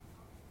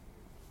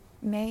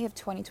May of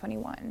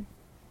 2021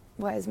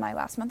 was my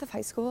last month of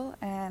high school,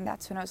 and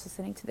that's when I was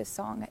listening to this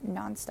song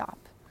nonstop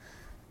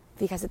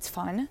because it's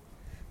fun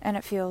and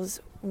it feels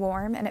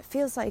warm and it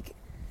feels like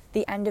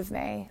the end of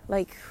May,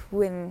 like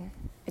when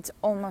it's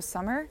almost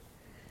summer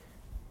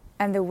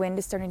and the wind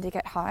is starting to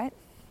get hot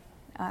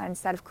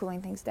instead of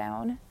cooling things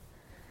down.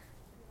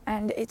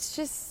 And it's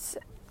just,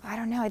 I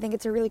don't know, I think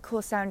it's a really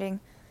cool sounding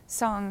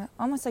song,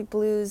 almost like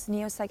blues,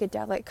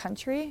 neo-psychedelic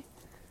country,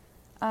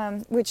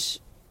 which,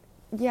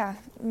 yeah,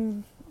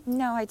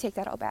 no, I take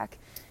that all back.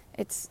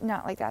 It's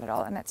not like that at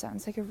all, and that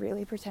sounds like a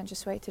really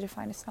pretentious way to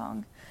define a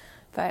song.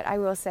 But I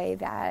will say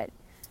that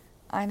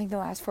I think the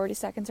last 40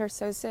 seconds are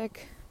so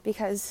sick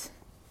because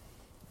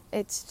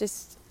it's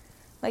just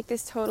like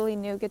this totally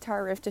new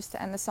guitar riff just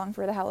to end the song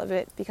for the hell of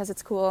it because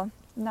it's cool,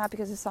 not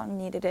because the song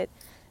needed it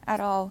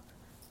at all,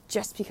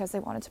 just because they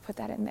wanted to put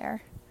that in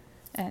there.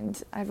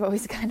 And I've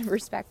always kind of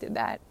respected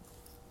that.